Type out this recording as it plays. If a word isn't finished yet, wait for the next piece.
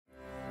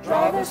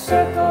Draw the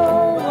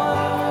circle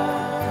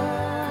wide,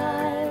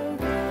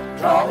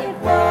 draw it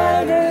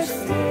wider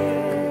still.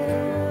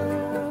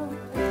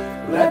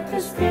 Let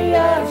this be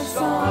our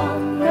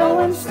song, no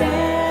one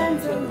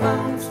stands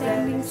alone,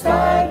 standing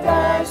side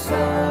by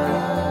side.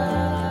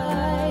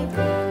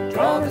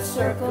 Draw the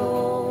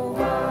circle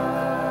wide.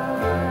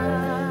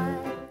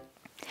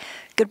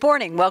 Good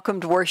morning. Welcome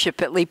to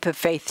worship at Leap of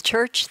Faith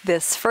Church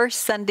this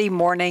first Sunday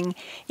morning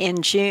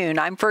in June.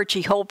 I'm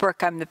Virgie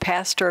Holbrook. I'm the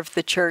pastor of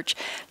the church.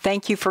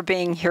 Thank you for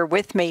being here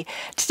with me.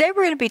 Today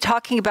we're going to be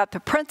talking about the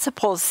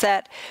principles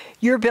that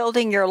you're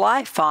building your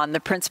life on,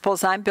 the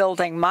principles I'm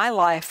building my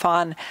life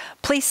on.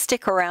 Please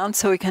stick around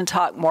so we can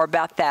talk more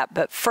about that.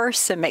 But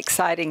first, some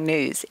exciting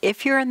news.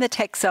 If you're in the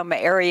Texoma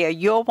area,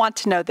 you'll want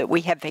to know that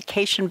we have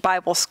Vacation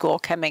Bible School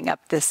coming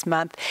up this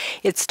month.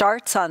 It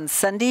starts on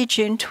Sunday,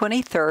 June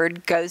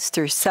 23rd, goes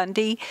through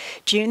Sunday,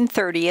 June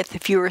 30th.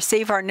 If you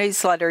receive our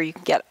newsletter, you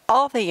can get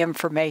all the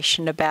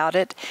information about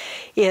it.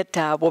 It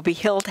will be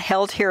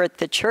held here at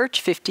the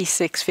church,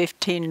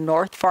 5615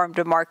 North Farm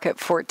to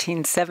Market,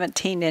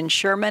 1417 in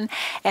Sherman,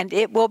 and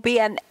it will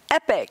be an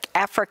epic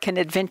African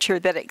adventure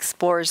that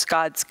explores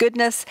God's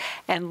goodness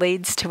and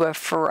leads to a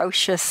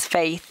ferocious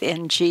faith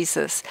in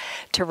Jesus.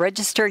 To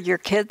register your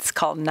kids,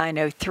 call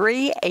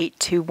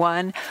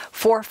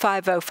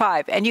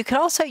 903-821-4505. And you can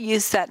also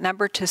use that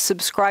number to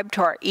subscribe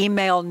to our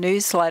email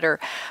newsletter,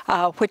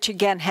 which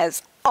again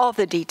has all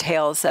the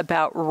details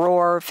about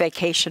Roar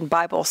Vacation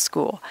Bible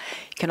School.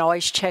 You can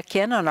always check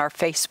in on our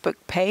Facebook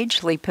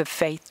page, Leap of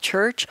Faith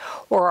Church,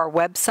 or our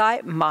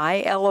website,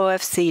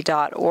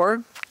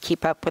 mylofc.org.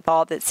 Keep up with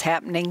all that's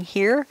happening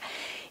here.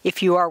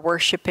 If you are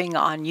worshiping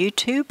on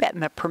YouTube at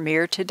the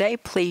premiere today,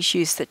 please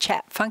use the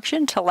chat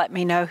function to let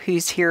me know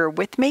who's here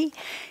with me.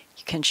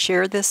 You can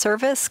share the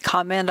service,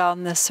 comment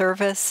on the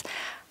service,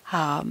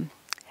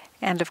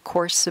 and of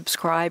course,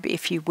 subscribe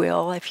if you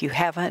will, if you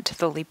haven't, to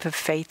the Leap of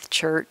Faith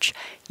Church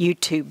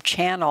YouTube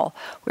channel.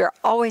 We are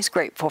always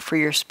grateful for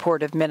your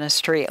support of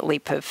ministry at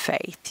Leap of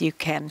Faith. You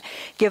can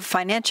give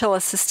financial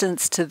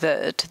assistance to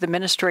the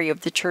ministry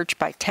of the church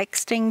by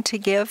texting to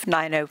give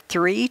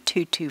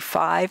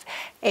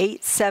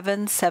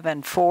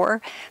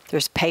 903-225-8774.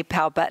 There's a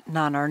PayPal button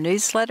on our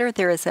newsletter.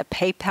 There is a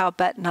PayPal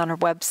button on our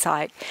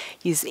website.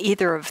 Use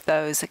either of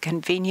those, a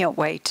convenient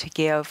way to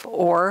give,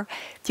 or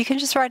you can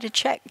just write a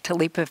check to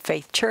Leap of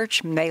Faith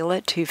Church, mail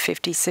it to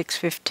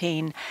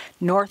 5615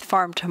 North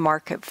Farm to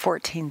Market,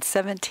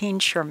 1417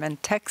 Sherman,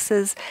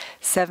 Texas,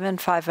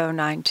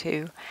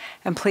 75092.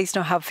 And please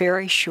know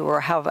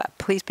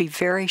please be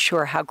very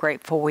sure how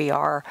grateful we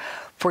are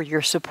for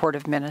your support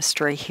of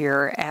ministry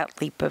here at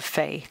Leap of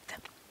Faith.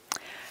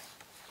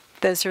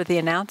 Those are the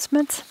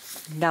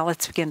announcements. Now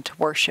let's begin to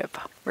worship.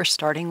 We're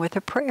starting with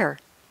a prayer.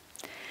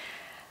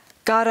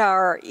 God,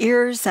 our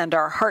ears and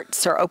our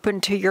hearts are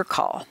open to your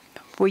call.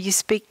 Will you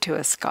speak to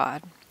us,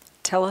 God?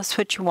 Tell us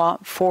what you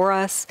want for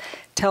us.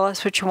 Tell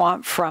us what you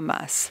want from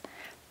us.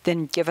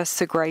 Then give us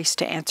the grace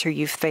to answer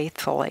you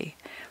faithfully.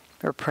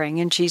 We're praying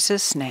in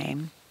Jesus'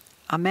 name.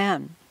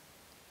 Amen.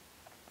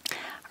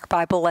 Our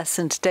Bible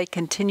lesson today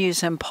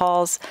continues in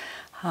Paul's,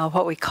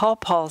 what we call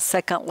Paul's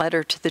second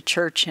letter to the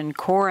church in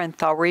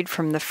Corinth. I'll read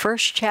from the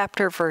first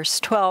chapter, verse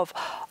 12,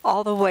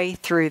 all the way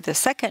through the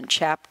second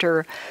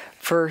chapter,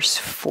 verse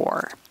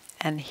 4.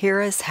 And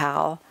here is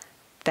how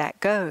that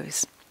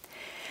goes.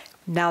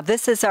 Now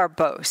this is our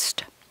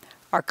boast.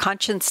 Our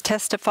conscience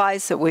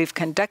testifies that we've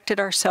conducted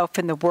ourselves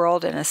in the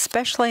world, and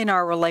especially in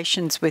our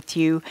relations with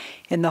you,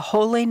 in the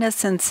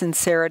holiness and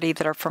sincerity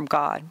that are from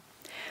God.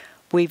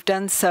 We've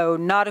done so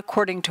not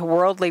according to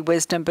worldly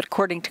wisdom, but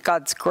according to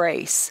God's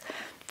grace.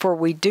 For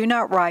we do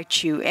not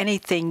write you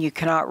anything you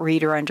cannot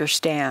read or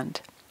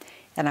understand.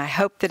 And I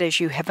hope that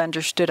as you have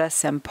understood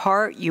us in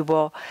part, you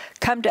will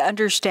come to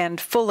understand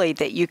fully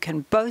that you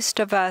can boast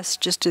of us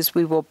just as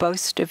we will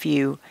boast of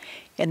you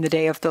in the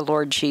day of the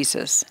Lord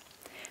Jesus.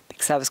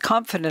 Because I was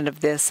confident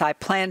of this, I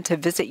planned to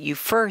visit you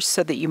first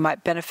so that you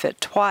might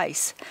benefit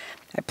twice.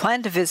 I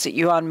planned to visit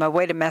you on my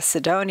way to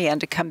Macedonia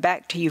and to come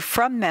back to you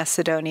from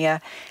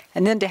Macedonia,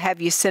 and then to have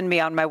you send me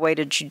on my way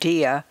to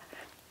Judea.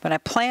 When I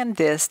planned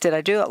this, did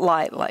I do it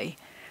lightly?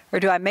 Or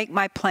do I make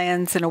my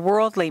plans in a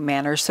worldly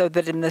manner so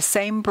that in the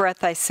same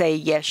breath I say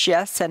yes,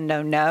 yes, and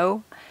no,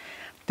 no?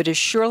 But as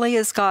surely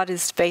as God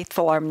is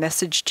faithful, our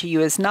message to you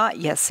is not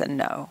yes and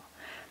no.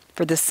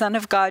 For the Son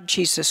of God,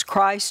 Jesus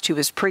Christ, who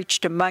was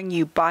preached among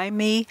you by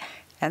me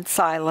and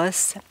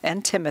Silas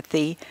and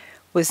Timothy,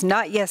 was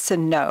not yes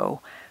and no,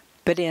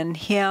 but in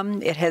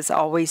him it has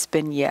always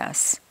been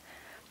yes.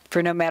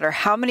 For no matter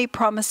how many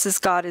promises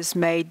God has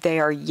made, they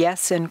are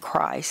yes in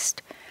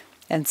Christ.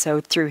 And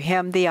so through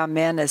him the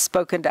Amen is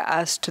spoken to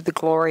us to the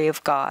glory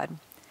of God.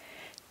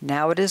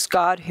 Now it is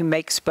God who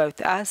makes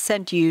both us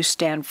and you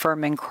stand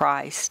firm in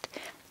Christ.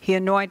 He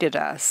anointed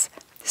us,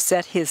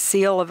 set his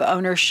seal of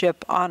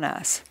ownership on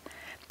us,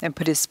 and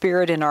put his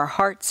Spirit in our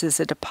hearts as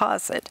a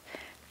deposit,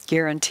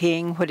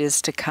 guaranteeing what is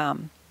to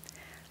come.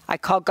 I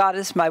call God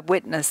as my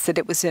witness that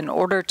it was in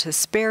order to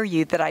spare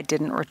you that I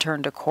didn't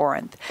return to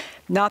Corinth.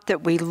 Not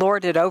that we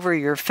lord it over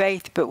your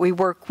faith, but we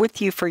work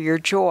with you for your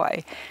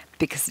joy,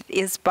 because it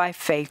is by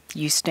faith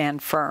you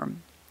stand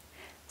firm.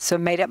 So I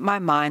made up my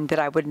mind that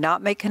I would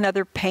not make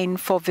another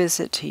painful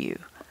visit to you.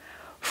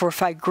 For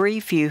if I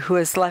grieve you, who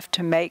is left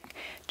to make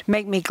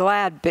me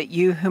glad but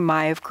you whom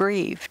I have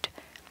grieved?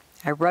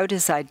 I wrote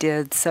as I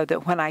did, so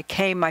that when I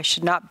came I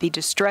should not be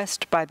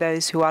distressed by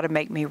those who ought to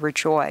make me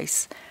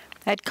rejoice.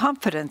 I had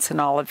confidence in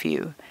all of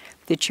you,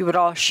 that you would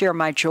all share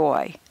my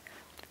joy.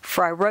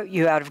 For I wrote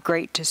you out of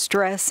great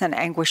distress and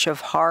anguish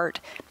of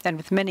heart, and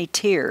with many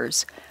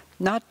tears,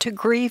 not to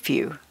grieve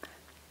you,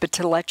 but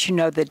to let you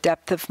know the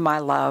depth of my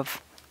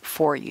love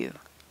for you.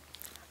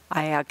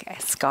 I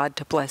ask God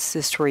to bless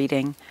this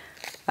reading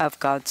of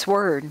God's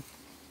Word.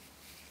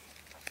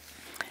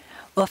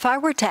 Well, if I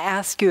were to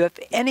ask you, if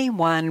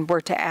anyone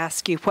were to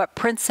ask you what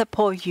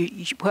principles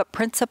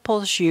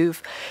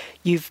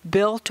you've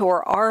built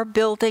or are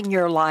building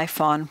your life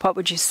on, what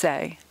would you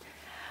say?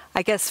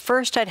 I guess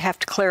first I'd have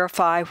to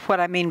clarify what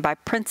I mean by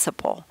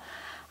principle.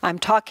 I'm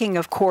talking,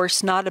 of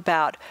course, not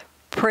about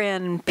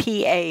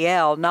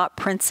P-A-L, not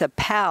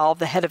principal,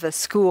 the head of a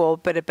school,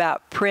 but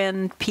about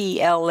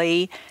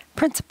P-L-E,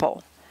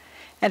 principle.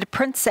 And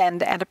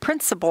a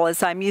principle,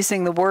 as I'm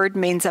using the word,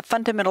 means a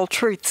fundamental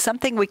truth,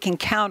 something we can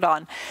count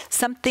on,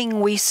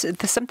 something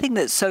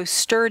that's so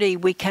sturdy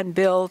we can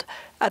build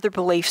other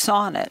beliefs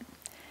on it.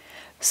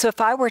 So if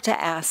I were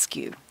to ask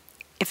you,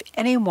 if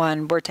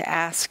anyone were to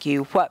ask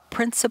you what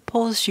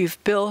principles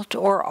you've built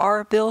or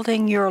are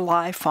building your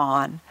life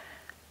on,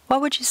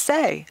 what would you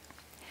say?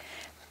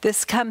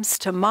 This comes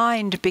to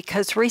mind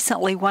because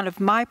recently one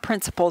of my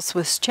principles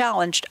was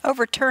challenged,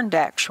 overturned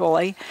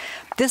actually.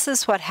 This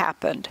is what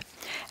happened.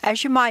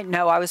 As you might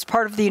know, I was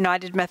part of the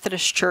United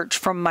Methodist Church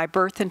from my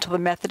birth until the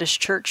Methodist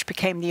Church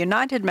became the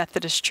United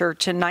Methodist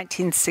Church in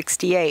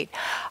 1968.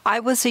 I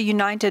was a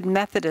United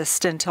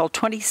Methodist until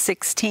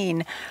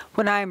 2016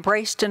 when I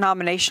embraced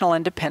denominational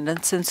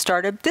independence and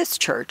started this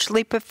church,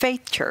 Leap of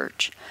Faith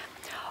Church.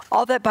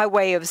 All that by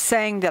way of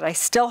saying that I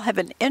still have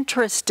an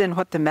interest in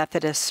what the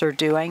Methodists are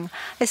doing.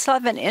 I still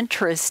have an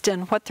interest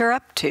in what they're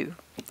up to.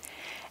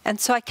 And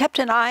so I kept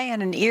an eye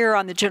and an ear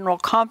on the General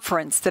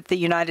Conference that the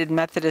United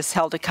Methodists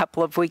held a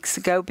couple of weeks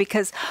ago,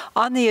 because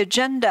on the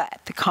agenda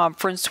at the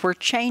conference were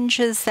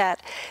changes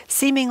that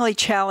seemingly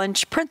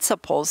challenged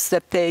principles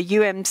that the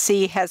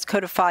UMC has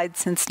codified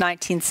since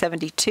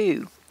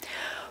 1972.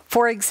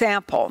 For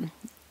example,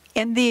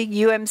 in the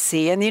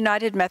UMC, in the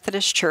United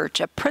Methodist Church,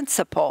 a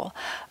principle,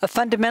 a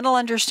fundamental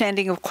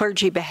understanding of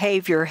clergy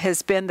behavior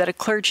has been that a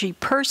clergy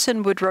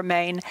person would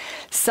remain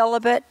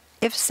celibate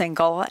if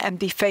single and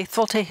be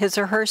faithful to his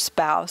or her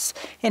spouse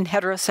in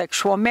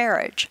heterosexual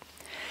marriage.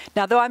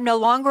 Now, though I'm no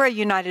longer a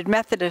United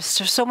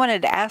Methodist, if someone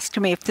had asked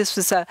me if this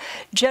was a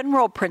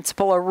general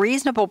principle, a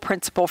reasonable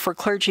principle for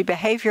clergy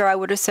behavior, I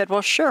would have said,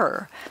 well,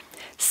 sure.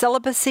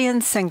 Celibacy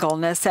and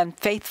singleness and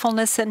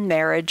faithfulness in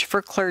marriage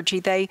for clergy,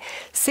 they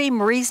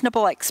seem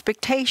reasonable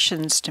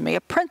expectations to me,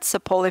 a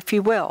principle, if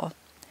you will.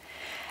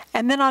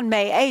 And then on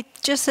May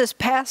 8th, just this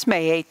past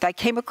May 8th, I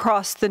came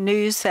across the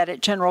news that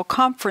at General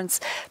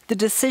Conference, the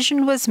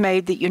decision was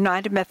made that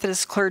United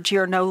Methodist clergy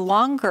are no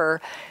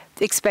longer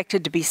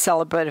expected to be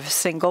celibate if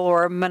single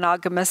or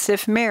monogamous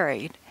if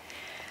married.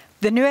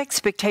 The new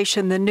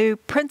expectation, the new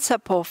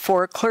principle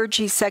for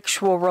clergy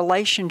sexual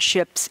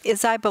relationships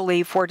is, I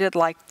believe, worded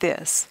like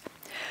this: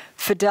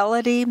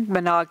 fidelity,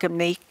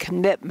 monogamy,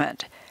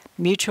 commitment,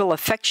 mutual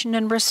affection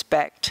and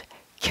respect,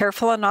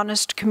 careful and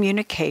honest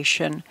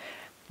communication,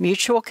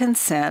 mutual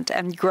consent,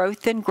 and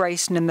growth in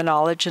grace and in the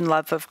knowledge and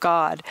love of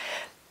God.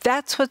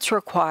 That's what's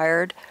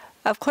required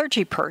of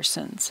clergy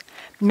persons.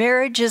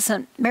 Marriage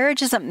isn't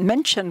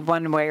mentioned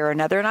one way or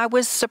another, and I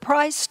was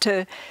surprised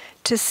to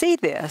see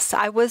this.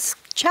 I was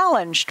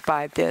challenged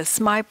by this.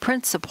 My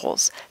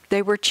principles,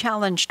 they were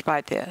challenged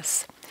by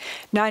this.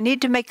 Now, I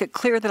need to make it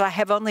clear that I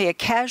have only a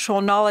casual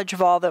knowledge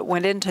of all that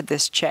went into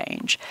this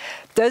change.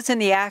 Those in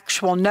the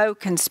actual know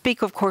can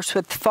speak, of course,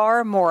 with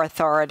far more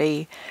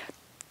authority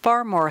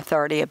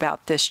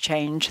about this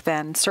change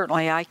than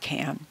certainly I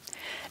can.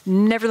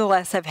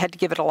 Nevertheless, I've had to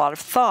give it a lot of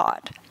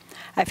thought.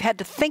 I've had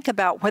to think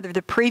about whether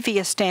the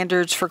previous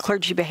standards for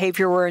clergy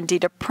behavior were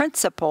indeed a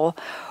principle,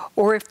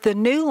 or if the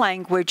new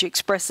language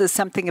expresses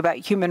something about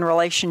human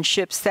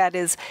relationships that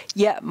is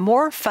yet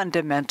more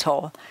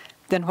fundamental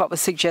than what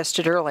was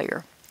suggested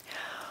earlier.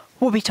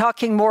 We'll be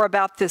talking more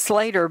about this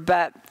later,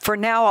 but for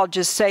now I'll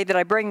just say that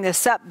I bring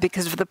this up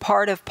because of the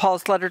part of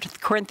Paul's letter to the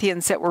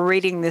Corinthians that we're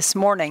reading this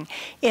morning.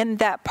 In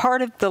that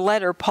part of the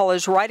letter, Paul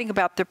is writing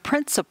about the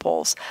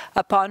principles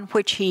upon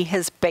which he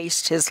has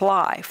based his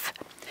life.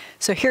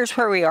 So here's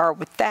where we are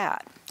with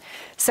that.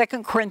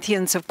 2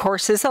 Corinthians, of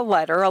course, is a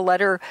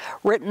letter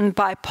written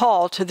by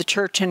Paul to the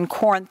church in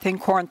Corinth,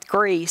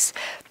 Greece.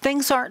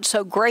 Things aren't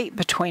so great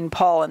between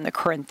Paul and the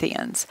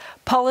Corinthians.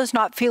 Paul is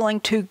not feeling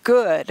too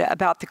good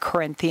about the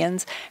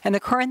Corinthians, and the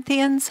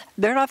Corinthians,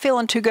 they're not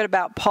feeling too good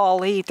about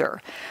Paul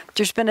either.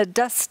 There's been a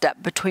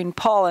dust-up between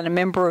Paul and a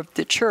member of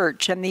the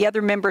church, and the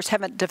other members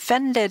haven't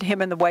defended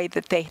him in the way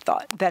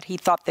that he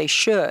thought they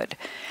should.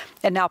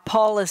 And now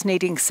Paul is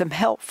needing some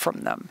help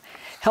from them.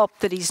 Help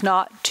that he's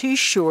not too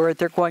sure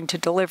they're going to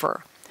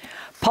deliver.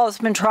 Paul's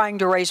been trying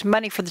to raise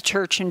money for the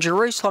church in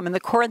Jerusalem, and the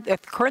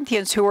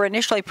Corinthians, who were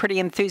initially pretty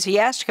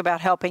enthusiastic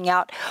about helping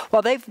out,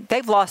 well,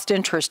 they've lost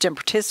interest in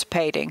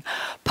participating.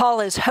 Paul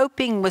is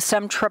hoping with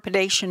some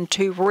trepidation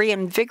to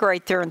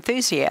reinvigorate their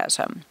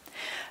enthusiasm.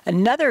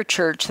 Another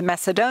church, the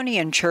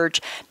Macedonian church,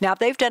 now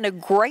they've done a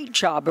great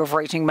job of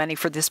raising money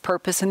for this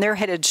purpose, and they're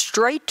headed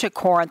straight to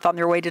Corinth on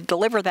their way to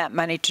deliver that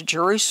money to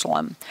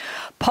Jerusalem.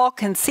 Paul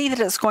can see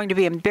that it's going to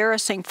be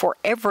embarrassing for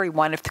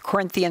everyone if the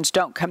Corinthians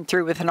don't come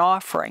through with an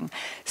offering,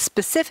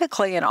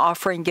 specifically an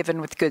offering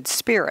given with good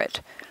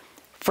spirit.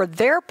 For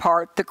their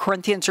part, the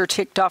Corinthians are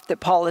ticked off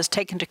that Paul has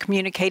taken to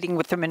communicating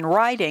with them in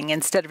writing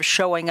instead of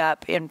showing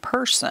up in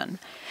person.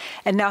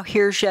 And now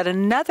here's yet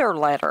another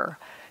letter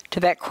to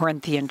that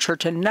Corinthian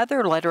church,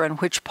 another letter in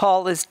which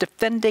Paul is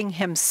defending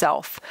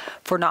himself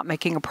for not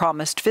making a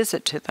promised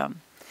visit to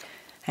them.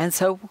 And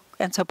so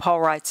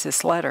Paul writes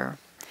this letter.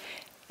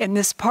 In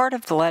this part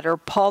of the letter,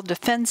 Paul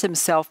defends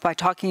himself by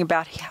talking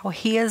about how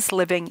he is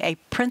living a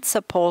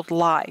principled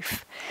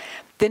life.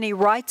 Then he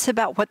writes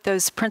about what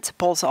those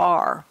principles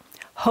are: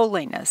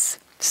 holiness,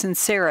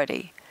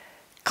 sincerity,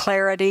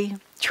 clarity,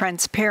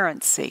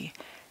 transparency,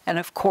 and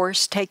of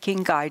course,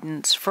 taking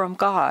guidance from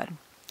God.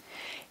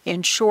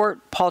 In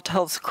short, Paul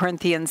tells the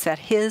Corinthians that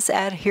his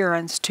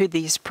adherence to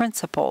these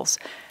principles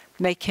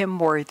make him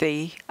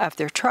worthy of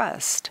their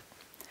trust.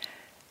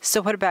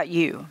 So what about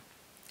you?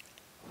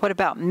 What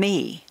about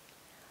me?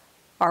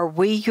 Are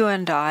we, you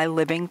and I,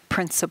 living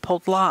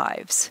principled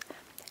lives?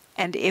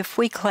 And if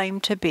we claim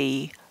to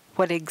be,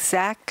 what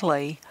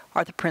exactly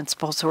are the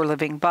principles we're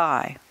living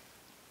by?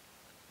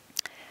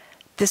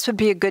 This would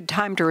be a good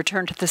time to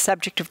return to the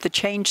subject of the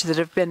change that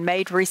have been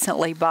made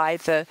recently by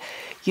the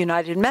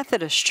United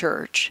Methodist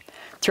Church.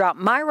 Throughout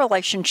my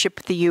relationship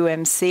with the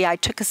UMC, I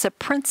took as a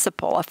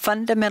principle, a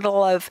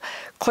fundamental of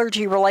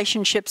clergy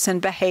relationships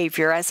and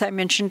behavior, as I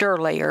mentioned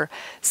earlier,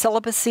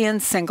 celibacy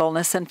and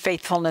singleness and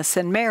faithfulness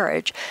in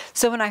marriage.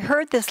 So when I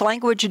heard this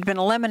language had been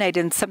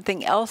eliminated and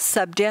something else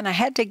subbed in, I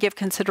had to give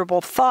considerable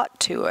thought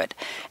to it.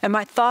 And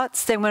my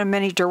thoughts, they went in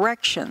many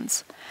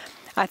directions.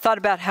 I thought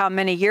about how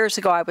many years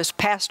ago I was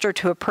pastor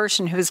to a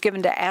person who was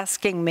given to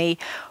asking me,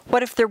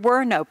 what if there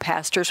were no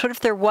pastors? What if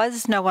there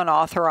was no one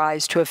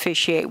authorized to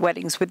officiate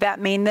weddings? Would that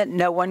mean that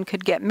no one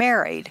could get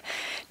married?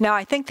 Now,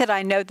 I think that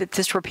I know that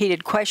this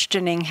repeated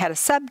questioning had a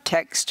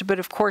subtext, but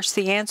of course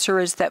the answer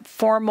is that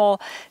formal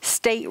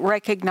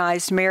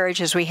state-recognized marriage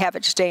as we have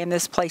it today in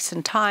this place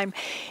and time,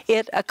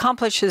 it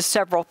accomplishes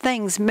several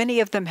things,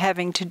 many of them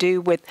having to do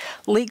with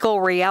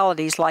legal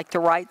realities like the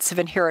rights of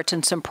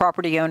inheritance and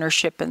property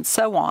ownership and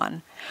so on.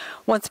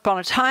 Once upon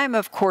a time,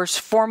 of course,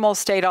 formal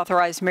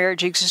state-authorized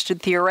marriage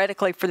existed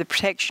theoretically for the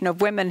protection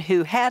of women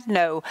who had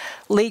no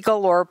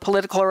legal or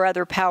political or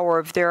other power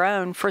of their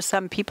own. For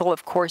some people,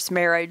 of course,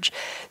 marriage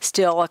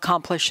still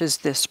accomplishes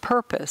this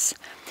purpose.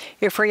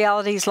 If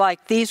realities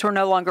like these were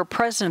no longer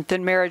present,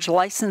 then marriage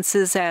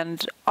licenses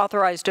and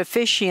authorized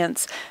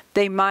officiants,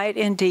 they might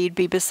indeed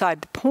be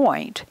beside the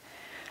point.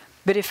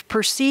 But if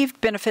perceived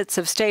benefits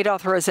of state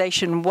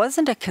authorization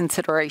wasn't a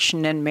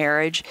consideration in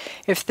marriage,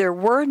 if there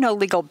were no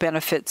legal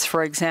benefits,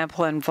 for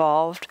example,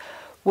 involved,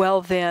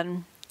 well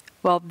then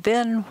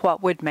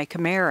what would make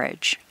a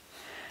marriage?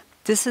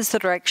 This is the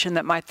direction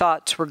that my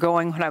thoughts were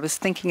going when I was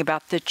thinking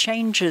about the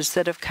changes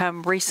that have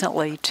come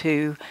recently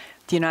to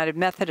the United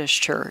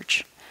Methodist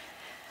Church.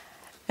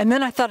 And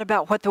then I thought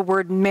about what the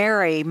word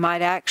marry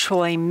might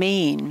actually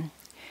mean,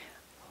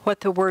 what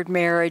the word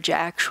marriage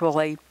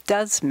actually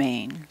does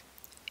mean.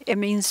 It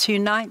means to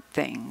unite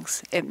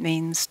things. It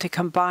means to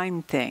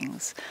combine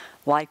things.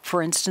 Like,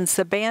 for instance,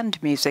 the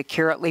band music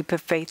here at Leap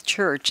of Faith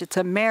Church. It's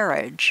a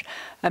marriage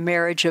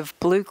of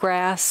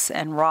bluegrass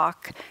and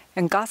rock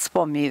and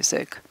gospel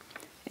music.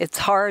 It's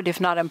hard, if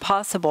not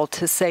impossible,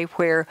 to say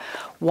where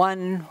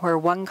one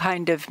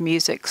kind of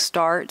music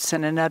starts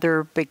and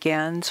another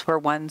begins, where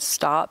one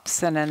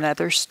stops and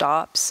another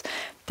stops.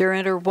 They're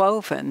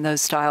interwoven,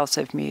 those styles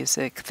of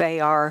music. They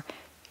are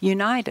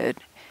united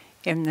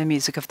in the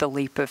music of the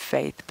Leap of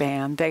Faith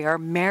Band. They are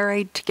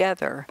married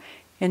together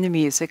in the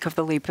music of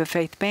the Leap of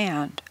Faith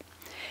Band.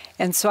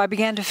 And so I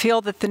began to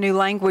feel that the new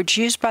language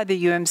used by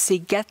the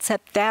UMC gets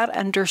at that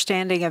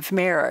understanding of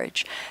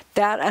marriage,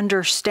 that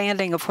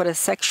understanding of what a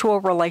sexual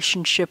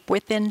relationship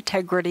with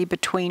integrity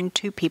between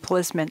two people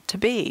is meant to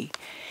be.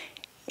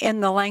 In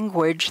the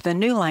language, the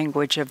new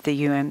language of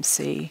the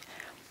UMC,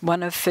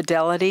 one of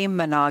fidelity,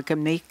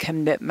 monogamy,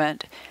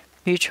 commitment,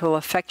 mutual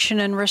affection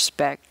and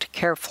respect,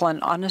 careful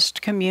and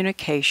honest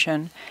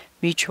communication,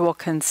 mutual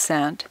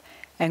consent,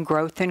 and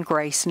growth in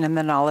grace and in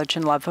the knowledge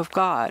and love of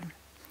God.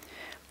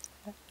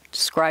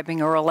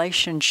 Describing a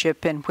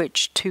relationship in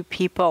which two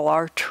people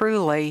are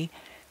truly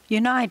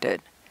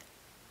united.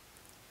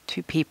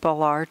 Two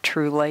people are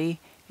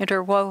truly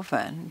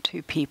interwoven.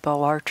 Two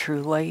people are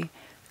truly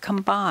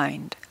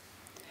combined.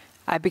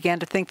 I began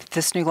to think that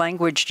this new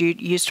language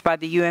used by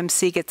the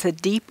UMC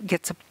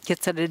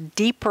gets at a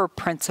deeper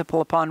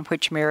principle upon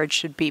which marriage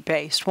should be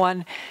based.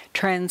 One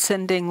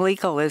transcending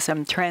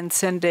legalism,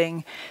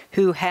 transcending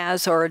who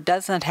has or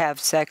doesn't have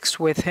sex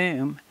with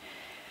whom.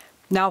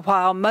 Now,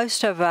 while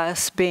most of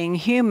us, being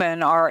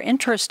human, are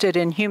interested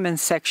in human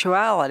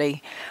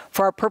sexuality,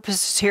 for our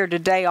purposes here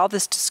today, all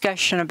this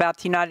discussion about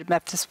the United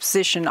Methodist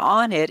position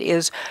on it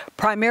is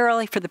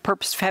primarily for the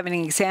purpose of having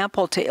an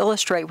example to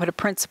illustrate what a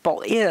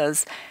principle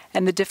is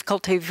and the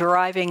difficulty of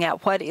arriving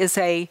at what is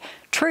a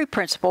true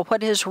principle,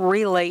 what is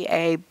really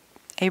a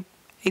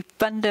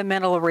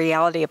fundamental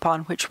reality upon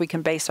which we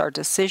can base our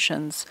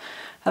decisions,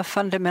 a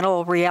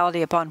fundamental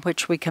reality upon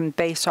which we can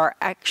base our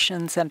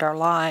actions and our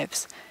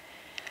lives.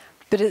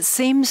 But it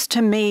seems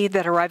to me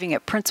that arriving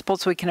at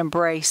principles we can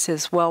embrace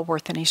is well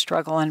worth any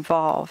struggle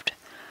involved.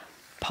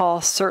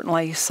 Paul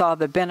certainly saw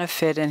the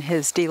benefit in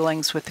his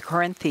dealings with the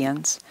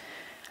Corinthians.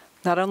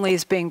 Not only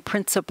is being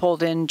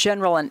principled in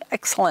general an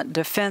excellent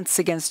defense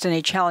against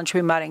any challenge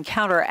we might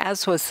encounter,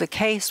 as was the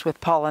case with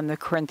Paul and the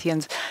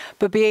Corinthians,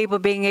 but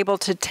being able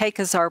to take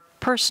as our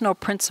personal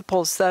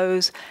principles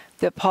those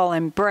that Paul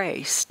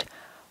embraced: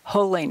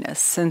 holiness,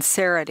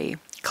 sincerity,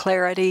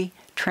 clarity,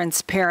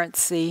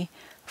 transparency,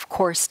 of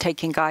course,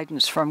 taking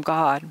guidance from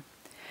God.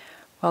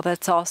 Well,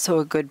 that's also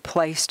a good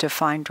place to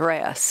find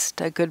rest,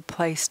 a good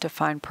place to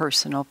find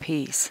personal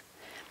peace.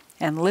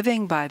 And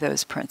living by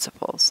those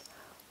principles,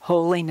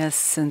 holiness,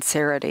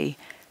 sincerity,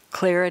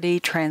 clarity,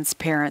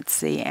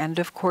 transparency, and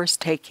of course,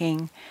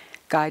 taking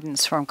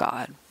guidance from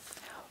God.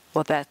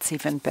 Well, that's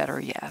even better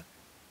yet.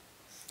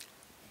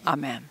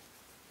 Amen.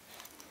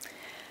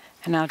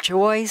 And now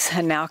joys,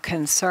 and now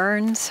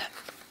concerns.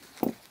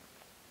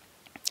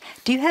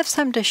 Do you have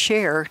some to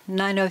share?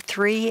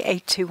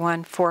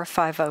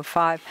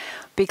 903-821-4505.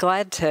 Be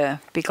glad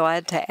to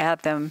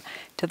add them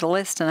to the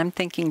list. And I'm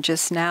thinking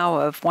just now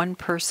of one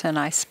person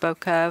I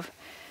spoke of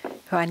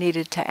who I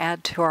needed to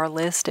add to our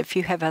list. If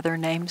you have other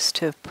names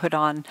to put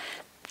on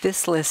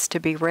this list to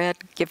be read,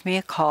 give me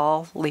a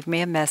call, leave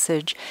me a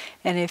message.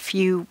 And if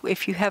you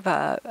have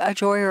a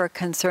joy or a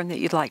concern that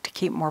you'd like to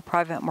keep more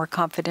private, more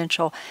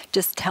confidential,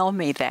 just tell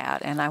me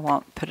that, and I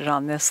won't put it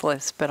on this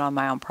list, but on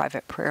my own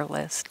private prayer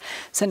list.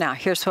 So now,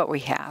 here's what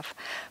we have.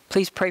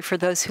 Please pray for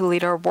those who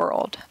lead our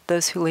world,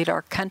 those who lead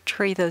our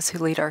country, those who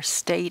lead our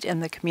state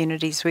and the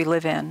communities we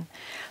live in.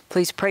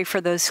 Please pray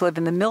for those who live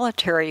in the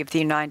military of the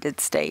United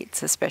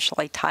States,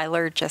 especially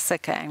Tyler,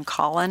 Jessica, and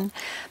Colin.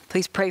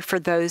 Please pray for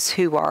those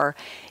who are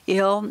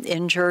ill,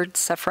 injured,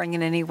 suffering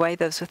in any way,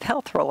 those with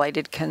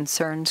health-related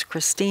concerns: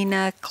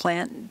 Christina,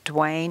 Clint,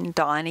 Dwayne,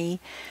 Donnie,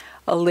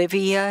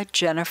 Olivia,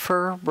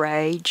 Jennifer,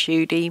 Ray,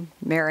 Judy,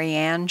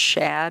 Marianne,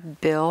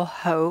 Shad, Bill,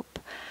 Hope,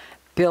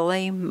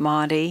 Billy,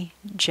 Monty,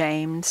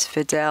 James,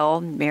 Fidel,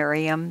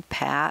 Miriam,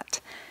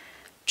 Pat,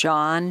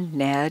 John,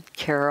 Ned,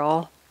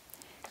 Carol,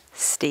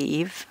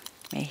 Steve.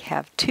 We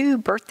have two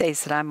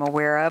birthdays that I'm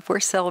aware of. We're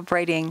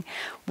celebrating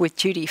with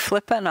Judy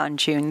Flippin on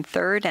June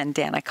 3rd and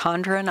Dana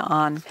Condren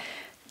on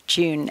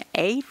June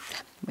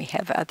 8th. We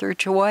have other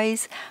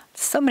joys.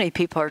 So many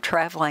people are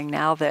traveling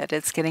now that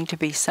it's getting to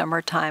be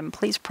summertime.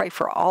 Please pray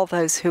for all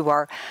those who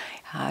are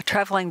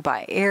traveling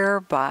by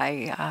air,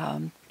 by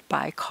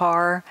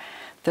car,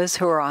 those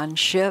who are on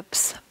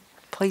ships.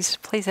 Please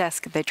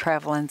ask that they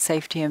travel in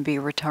safety and be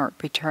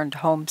returned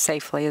home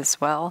safely as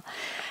well.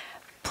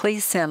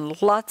 Please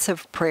send lots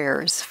of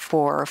prayers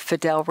for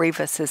Fidel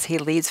Rivas as he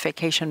leads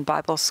Vacation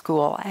Bible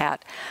School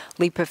at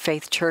Leap of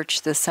Faith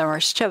Church this summer.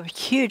 It's a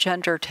huge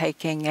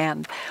undertaking,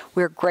 and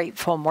we're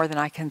grateful more than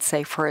I can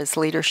say for his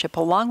leadership,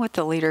 along with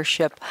the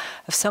leadership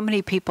of so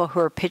many people who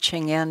are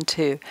pitching in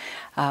to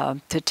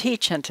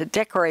teach and to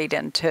decorate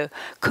and to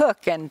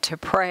cook and to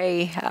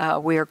pray.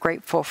 We are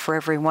grateful for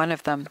every one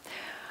of them.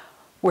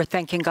 We're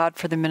thanking God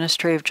for the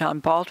ministry of John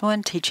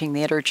Baldwin, teaching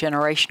the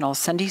intergenerational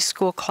Sunday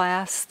school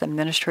class, the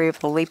ministry of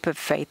the Leap of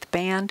Faith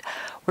band.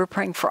 We're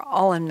praying for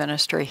all in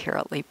ministry here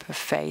at Leap of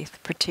Faith,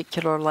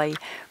 particularly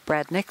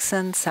Brad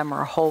Nixon,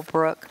 Summer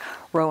Holbrook,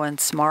 Rowan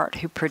Smart,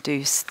 who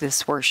produced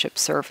this worship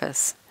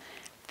service.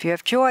 If you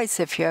have joys,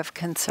 if you have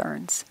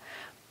concerns,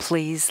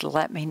 please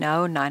let me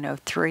know,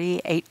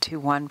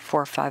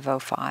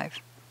 903-821-4505.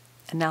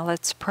 And now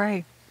let's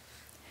pray.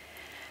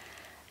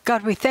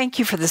 God, we thank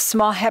you for the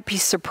small, happy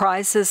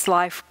surprises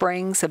life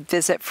brings, a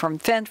visit from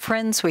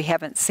friends we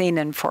haven't seen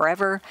in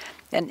forever,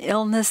 an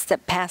illness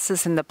that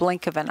passes in the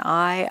blink of an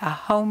eye, a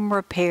home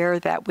repair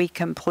that we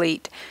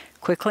complete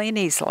quickly and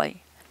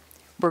easily.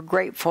 We're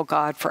grateful,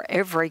 God, for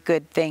every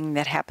good thing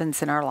that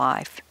happens in our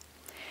life.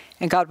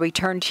 And God, we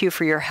turn to you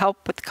for your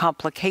help with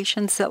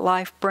complications that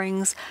life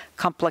brings,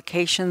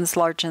 complications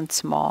large and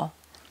small.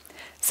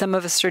 Some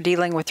of us are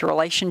dealing with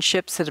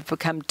relationships that have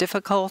become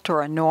difficult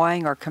or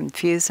annoying or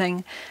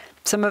confusing.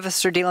 Some of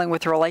us are dealing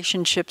with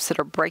relationships that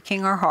are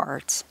breaking our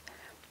hearts.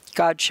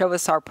 God, show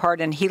us our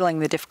part in healing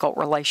the difficult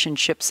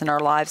relationships in our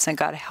lives, and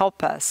God,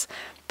 help us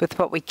with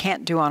what we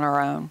can't do on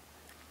our own.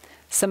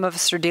 Some of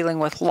us are dealing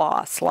with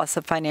loss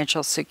of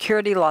financial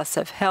security, loss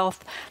of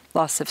health,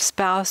 loss of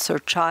spouse or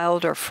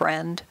child or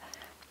friend.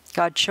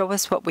 God, show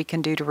us what we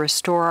can do to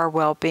restore our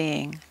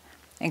well-being,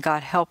 and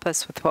God, help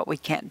us with what we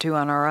can't do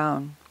on our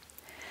own.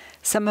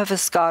 Some of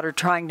us, God, are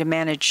trying to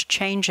manage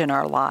change in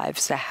our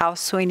lives, a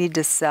house we need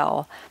to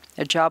sell,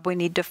 a job we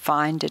need to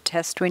find, a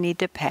test we need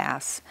to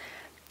pass.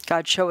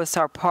 God, show us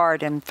our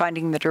part in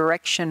finding the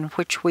direction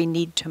which we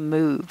need to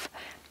move.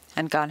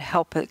 And God,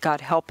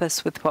 help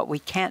us with what we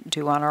can't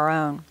do on our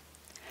own.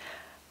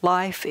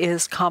 Life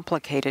is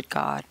complicated,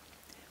 God.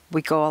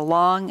 We go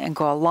along,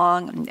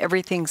 and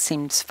everything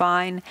seems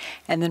fine,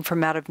 and then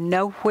from out of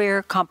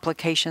nowhere,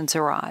 complications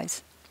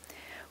arise.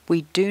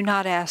 We do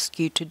not ask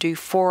you to do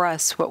for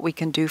us what we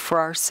can do for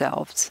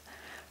ourselves,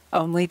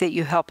 only that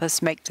you help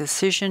us make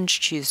decisions,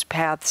 choose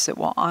paths that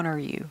will honor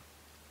you.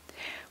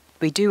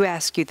 We do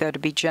ask you, though, to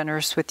be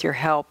generous with your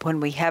help when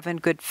we have in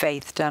good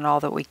faith done all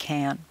that we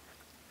can.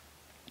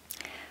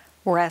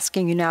 We're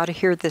asking you now to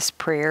hear this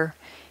prayer,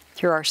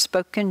 hear our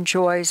spoken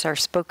joys, our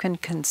spoken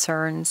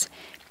concerns,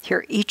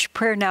 hear each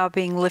prayer now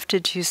being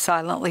lifted to you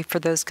silently for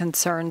those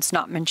concerns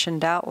not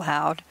mentioned out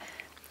loud,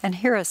 and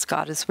hear us,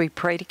 God, as we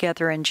pray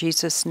together in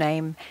Jesus'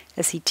 name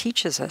as he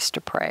teaches us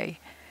to pray.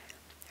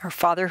 Our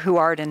Father who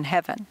art in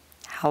heaven,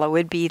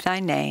 hallowed be thy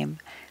name.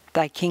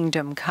 Thy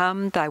kingdom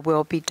come, thy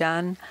will be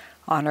done,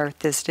 on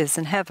earth as it is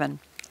in heaven.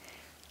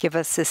 Give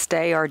us this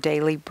day our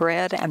daily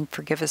bread, and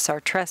forgive us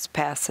our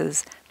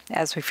trespasses,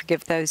 as we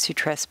forgive those who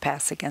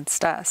trespass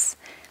against us.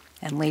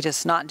 And lead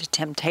us not into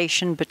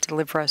temptation, but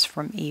deliver us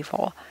from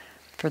evil.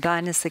 For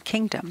thine is the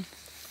kingdom,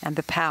 and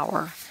the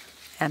power,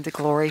 and the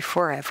glory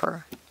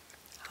forever.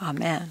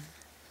 Amen.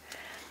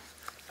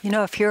 You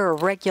know, if you're a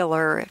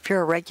regular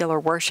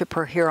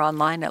worshiper here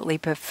online at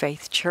Leap of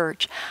Faith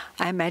Church,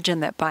 I imagine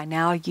that by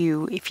now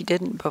you, if you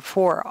didn't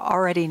before,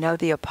 already know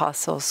the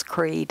Apostles'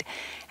 Creed.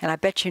 And I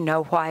bet you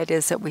know why it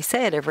is that we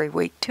say it every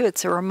week, too.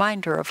 It's a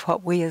reminder of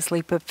what we as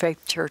Leap of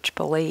Faith Church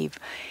believe.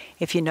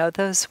 If you know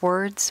those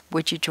words,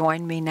 would you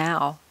join me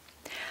now?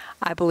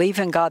 I believe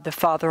in God the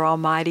Father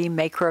Almighty,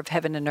 maker of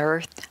heaven and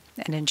earth,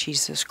 and in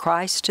Jesus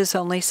Christ, his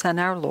only Son,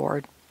 our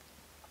Lord,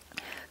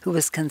 who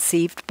was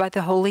conceived by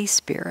the Holy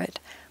Spirit,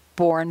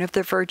 born of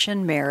the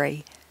Virgin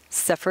Mary,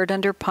 suffered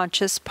under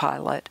Pontius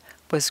Pilate,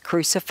 was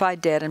crucified,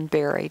 dead, and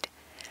buried.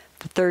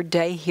 The third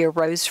day he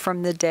arose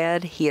from the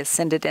dead. He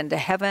ascended into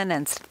heaven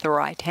and sat at the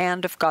right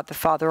hand of God the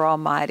Father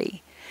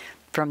Almighty.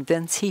 From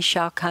thence he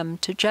shall come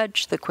to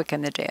judge the quick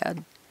and the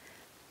dead.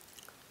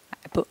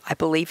 I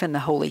believe in the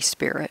Holy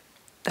Spirit,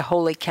 the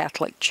Holy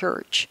Catholic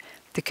Church,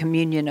 the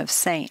communion of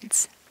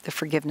saints, the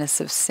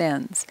forgiveness of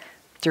sins,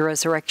 the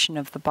resurrection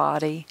of the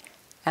body,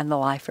 and the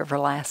life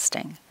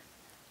everlasting.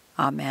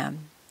 Amen.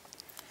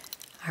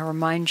 I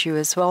remind you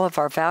as well of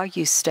our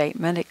value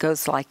statement. It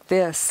goes like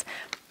this.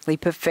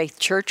 Leap of Faith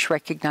Church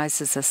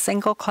recognizes a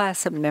single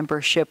class of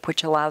membership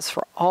which allows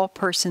for all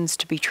persons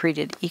to be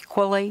treated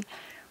equally,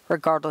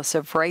 regardless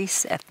of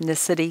race,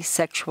 ethnicity,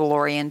 sexual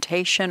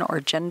orientation, or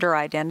gender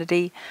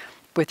identity,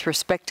 with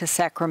respect to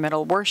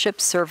sacramental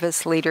worship,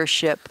 service,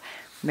 leadership,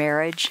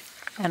 marriage,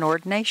 and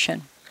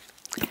ordination.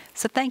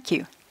 So thank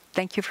you.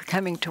 Thank you for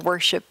coming to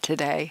worship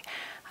today.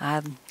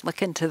 I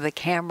look into the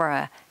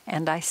camera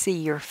and I see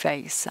your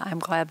face. I'm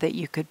glad that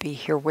you could be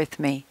here with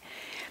me.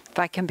 If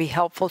I can be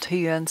helpful to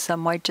you in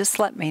some way, just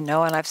let me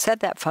know. And I've said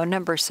that phone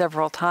number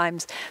several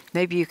times.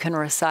 Maybe you can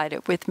recite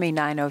it with me,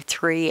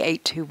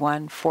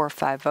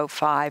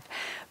 903-821-4505.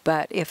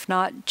 But if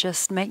not,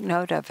 just make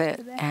note of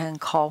it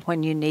and call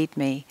when you need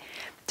me.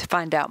 To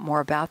find out more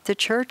about the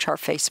church, our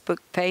Facebook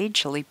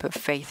page, Leap of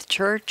Faith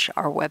Church,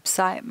 our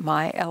website,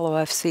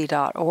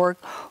 mylofc.org,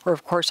 or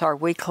of course our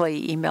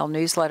weekly email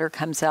newsletter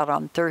comes out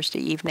on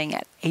Thursday evening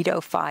at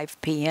 8:05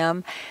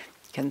 p.m.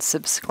 You can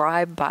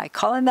subscribe by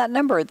calling that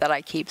number that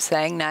I keep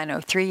saying,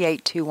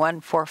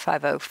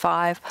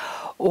 903-821-4505,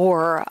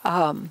 or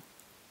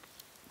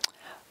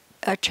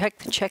check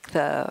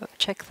the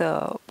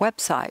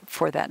website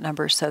for that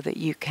number so that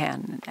you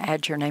can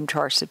add your name to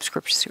our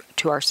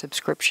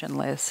subscription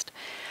list.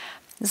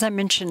 As I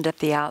mentioned at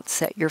the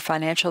outset, your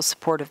financial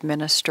support of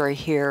ministry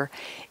here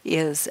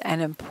is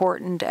an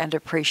important and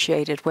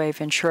appreciated way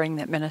of ensuring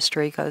that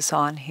ministry goes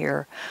on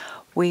here.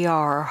 We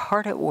are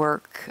hard at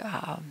work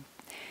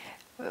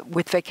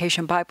with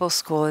Vacation Bible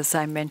School, as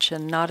I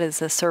mentioned, not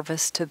as a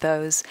service to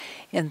those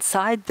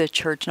inside the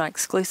church, not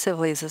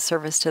exclusively as a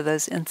service to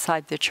those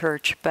inside the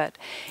church, but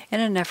in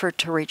an effort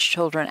to reach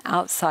children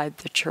outside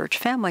the church,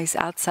 families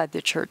outside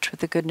the church, with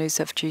the good news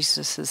of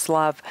Jesus'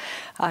 love.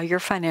 Your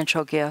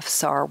financial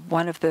gifts are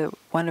one of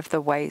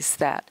the ways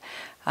that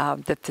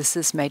that this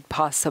is made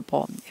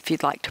possible. If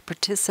you'd like to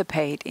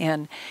participate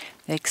in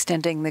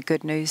extending the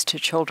good news to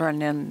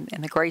children in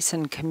the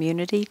Grayson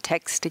community,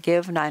 text to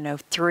give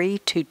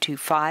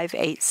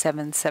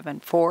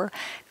 903-225-8774.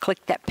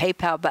 Click that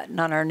PayPal button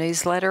on our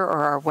newsletter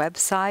or our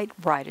website.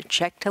 Write a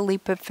check to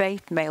Leap of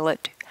Faith. Mail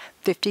it to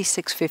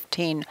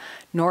 5615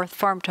 North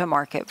Farmtown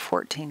Market,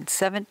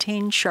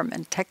 1417,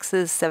 Sherman,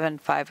 Texas,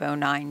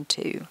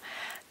 75092.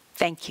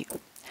 Thank you.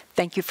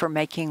 Thank you for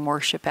making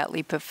worship at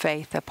Leap of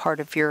Faith a part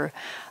of your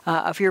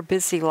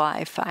busy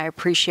life. I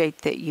appreciate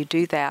that you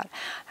do that.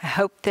 I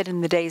hope that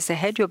in the days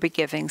ahead you'll be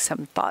giving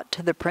some thought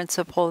to the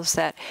principles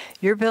that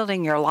you're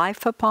building your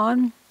life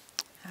upon.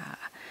 I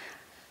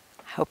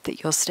hope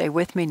that you'll stay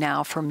with me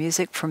now for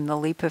music from the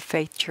Leap of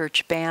Faith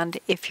Church Band.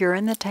 If you're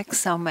in the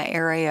Texoma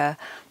area,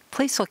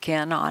 please look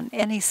in on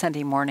any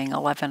Sunday morning,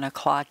 11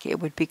 o'clock. It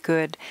would be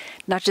good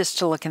not just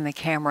to look in the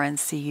camera and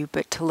see you,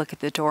 but to look at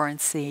the door and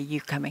see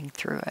you coming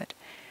through it.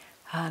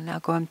 Now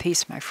go in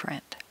peace, my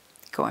friend.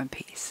 Go in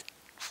peace.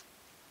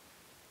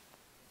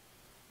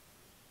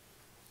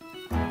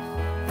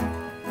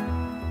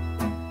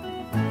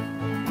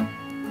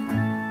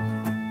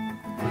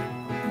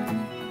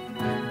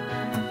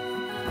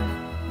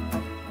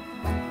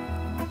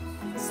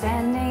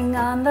 Standing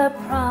on the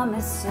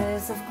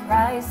promises of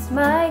Christ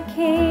my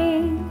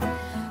King,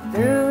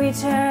 through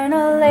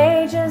eternal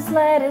ages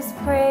let his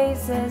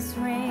praises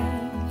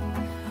ring.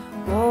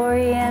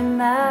 Glory in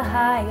the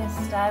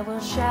highest I will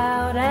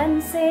shout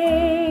and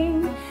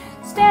sing,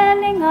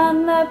 standing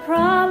on the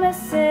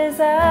promises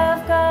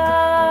of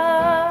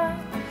God.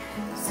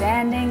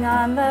 Standing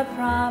on the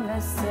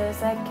promises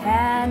that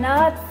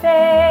cannot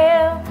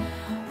fail,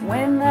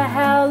 when the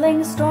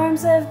howling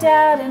storms of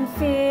doubt and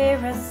fear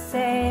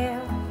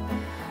assail.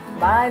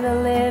 By the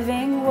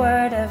living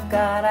word of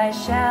God I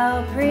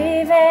shall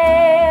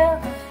prevail,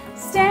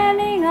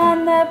 standing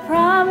on the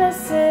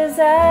promises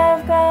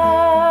of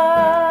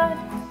God.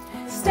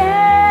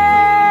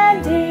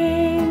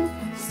 Standing,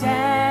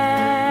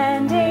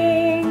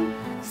 standing,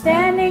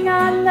 standing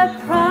on the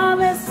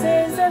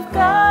promises of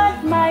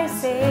God my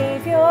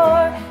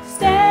Savior.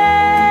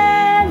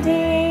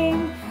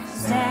 Standing,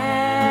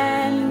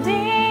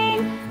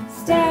 standing,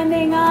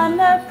 standing on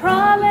the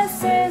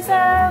promises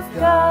of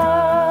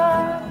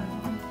God.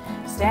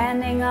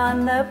 Standing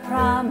on the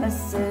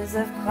promises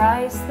of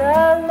Christ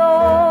the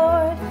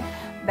Lord,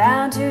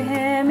 bound to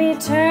him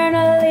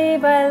eternally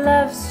by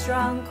love's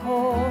strong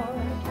cord,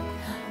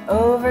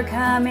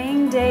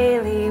 overcoming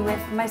daily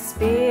with my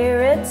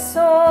spirit's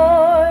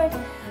sword,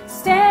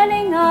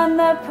 standing on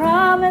the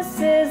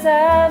promises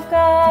of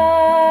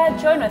God.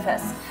 Join with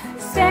us.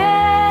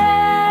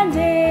 Standing,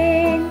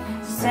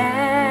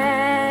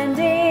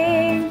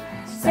 standing,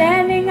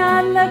 standing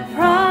on the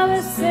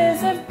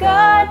promises of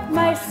God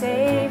my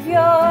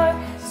Savior.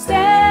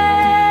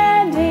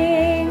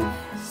 Standing,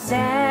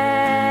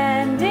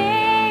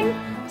 standing,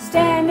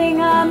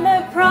 standing on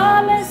the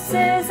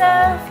promises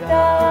of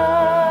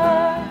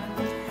God.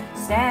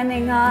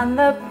 Standing on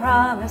the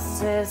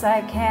promises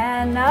I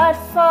cannot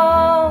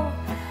fall,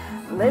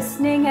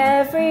 listening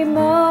every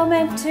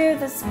moment to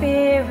the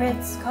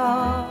Spirit's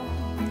call.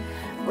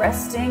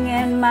 Resting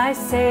in my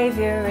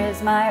Savior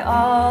is my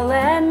all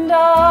and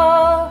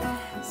all.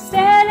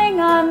 Standing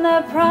on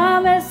the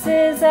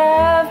promises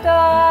of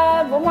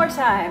God. One more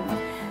time.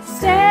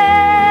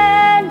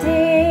 Standing,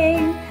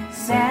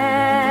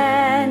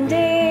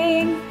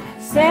 standing,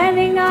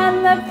 standing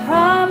on the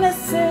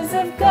promises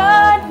of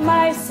God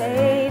my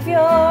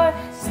Savior.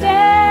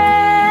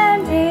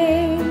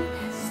 Standing,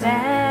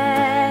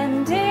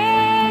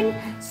 standing,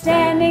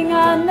 standing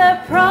on the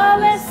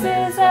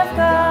promises of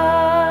God.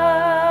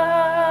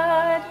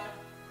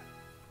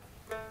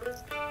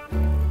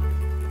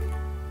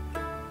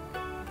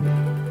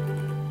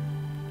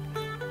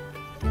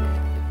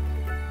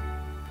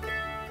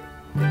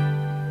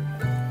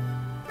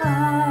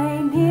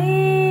 I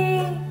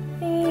need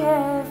thee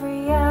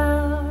every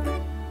hour,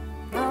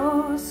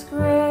 most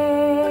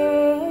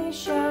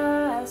gracious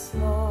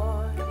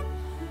Lord.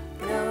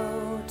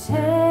 No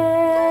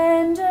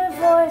tender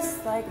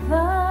voice like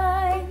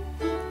thine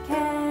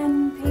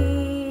can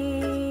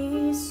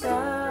peace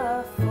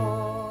afford.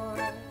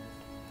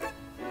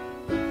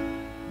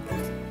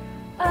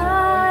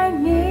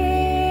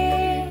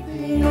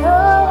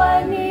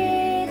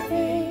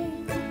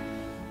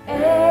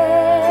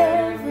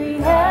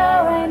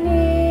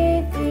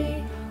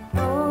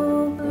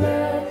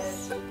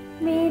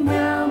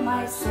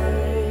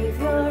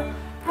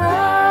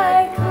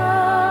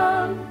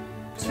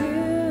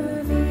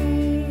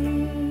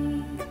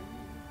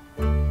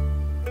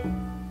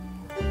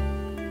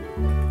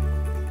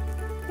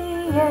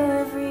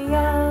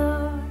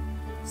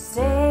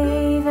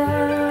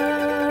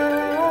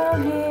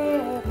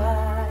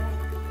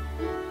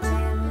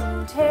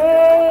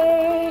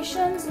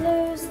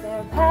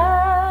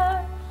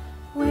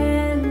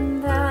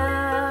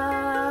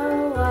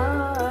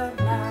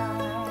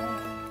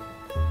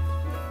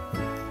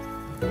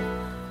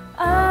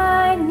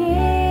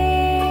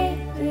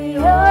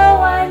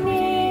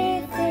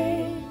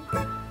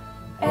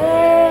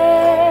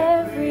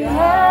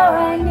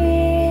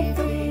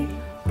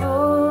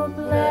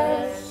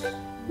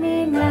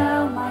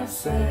 my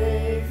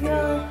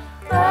Savior,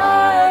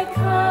 I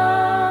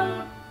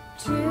come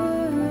to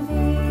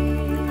thee.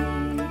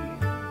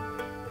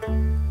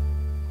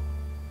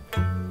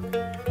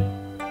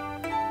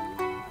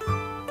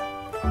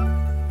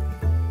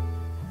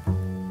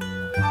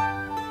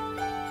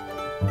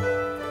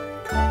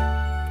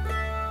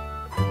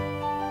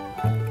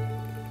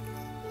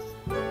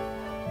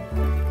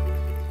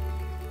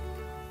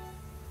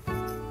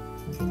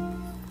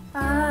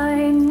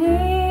 I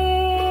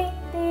need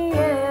thee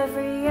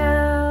every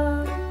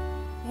hour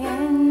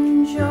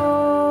in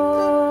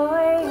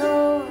joy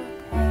or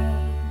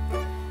pain.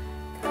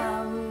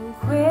 Come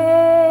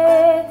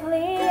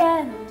quickly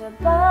and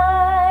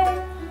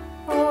abide,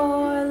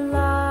 or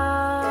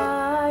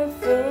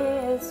life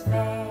is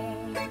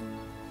vain.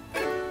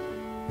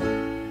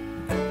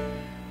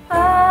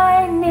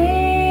 I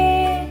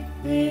need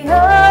thee,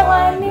 oh,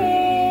 I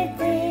need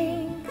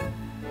thee.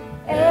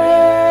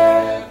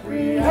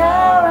 Every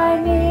hour I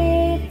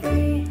need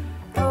thee.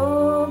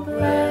 Oh,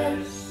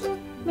 bless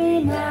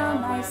me now,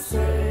 my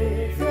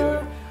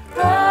Savior,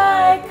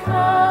 I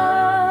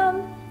come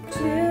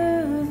to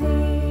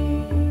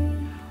thee.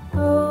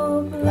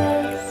 Oh,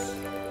 bless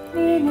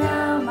me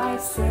now, my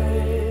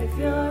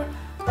Savior,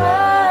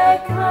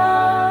 I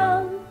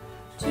come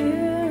to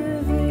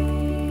thee.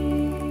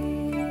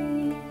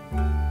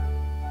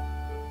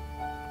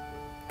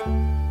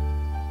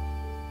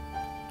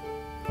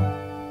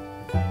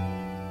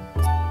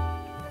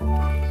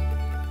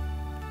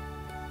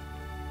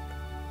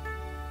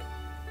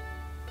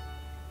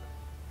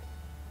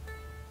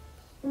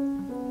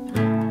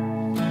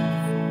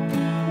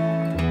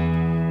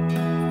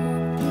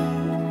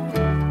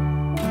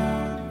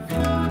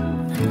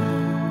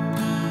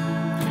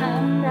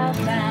 Come thou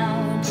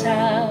fount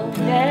of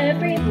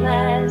every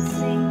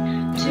blessing,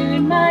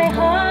 tune my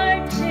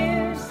heart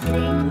to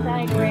sing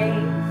thy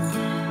grace.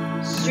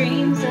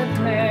 Streams of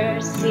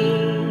mercy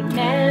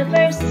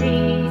never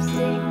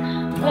ceasing,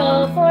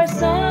 call for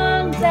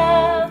songs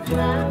of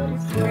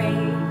loudest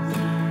praise.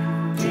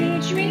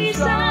 Teach me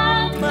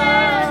some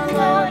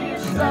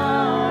melodious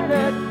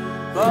sonnet,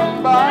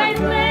 sung by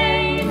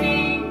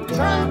flaming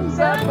tongues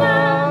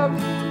above.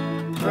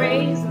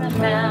 Praise the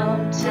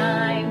mount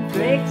time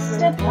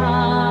fixed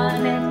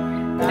upon it,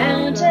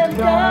 mount of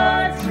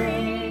God's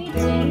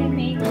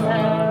redeeming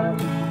love.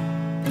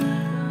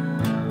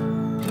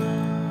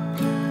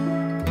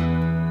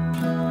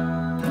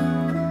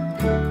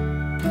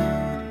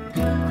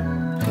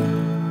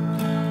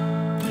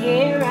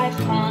 Here I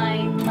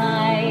find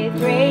my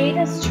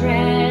greatest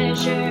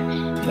treasure,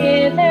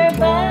 hither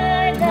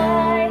by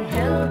thy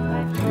help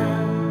I've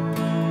come,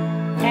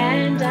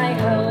 and I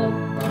hope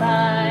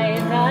by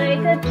thy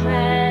good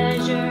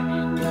pleasure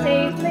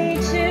safely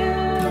to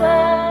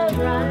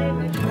arrive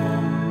at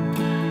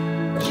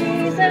home.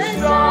 Jesus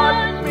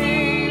sought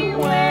me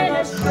when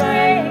a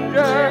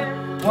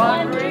stranger,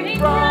 wandering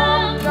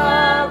from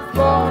the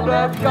fold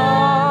of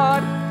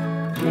God,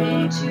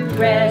 came to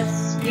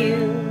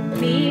rescue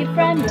me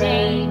from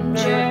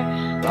danger,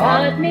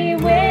 bought me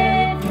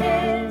with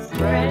his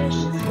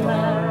precious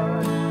blood.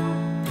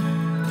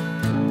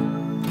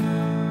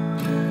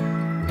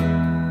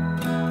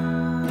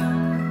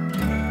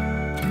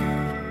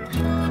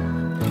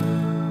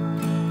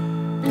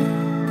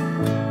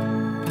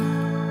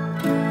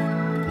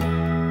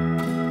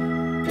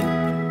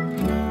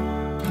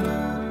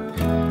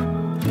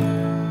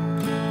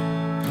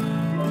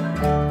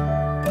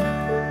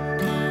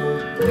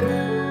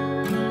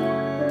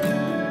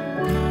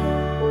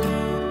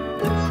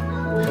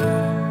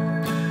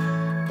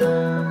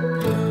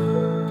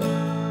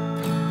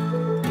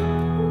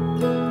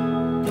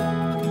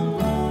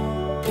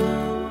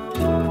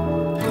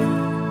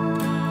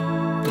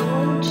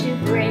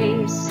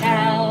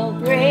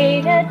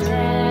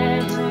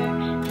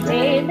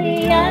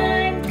 Daily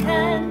I'm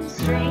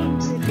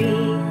constrained to be.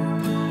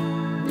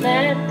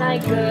 Let thy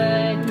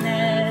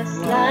goodness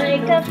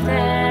like a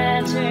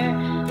fetter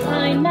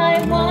bind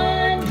my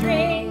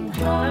wandering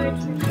heart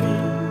to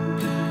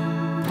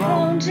thee.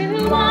 Prone to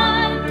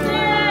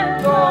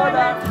wander, Lord, I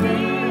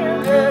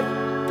feel it.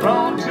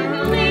 Prone to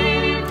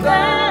leave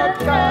that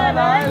God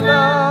I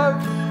love.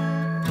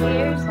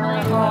 Here's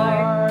my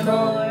heart,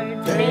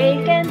 Lord,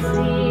 take and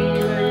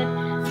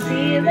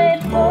seal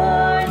it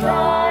for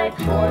thy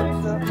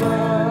courts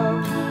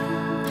above.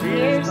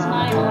 Here's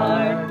my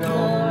heart,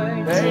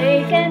 Lord,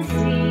 take and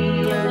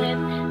seal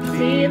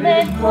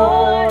it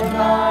for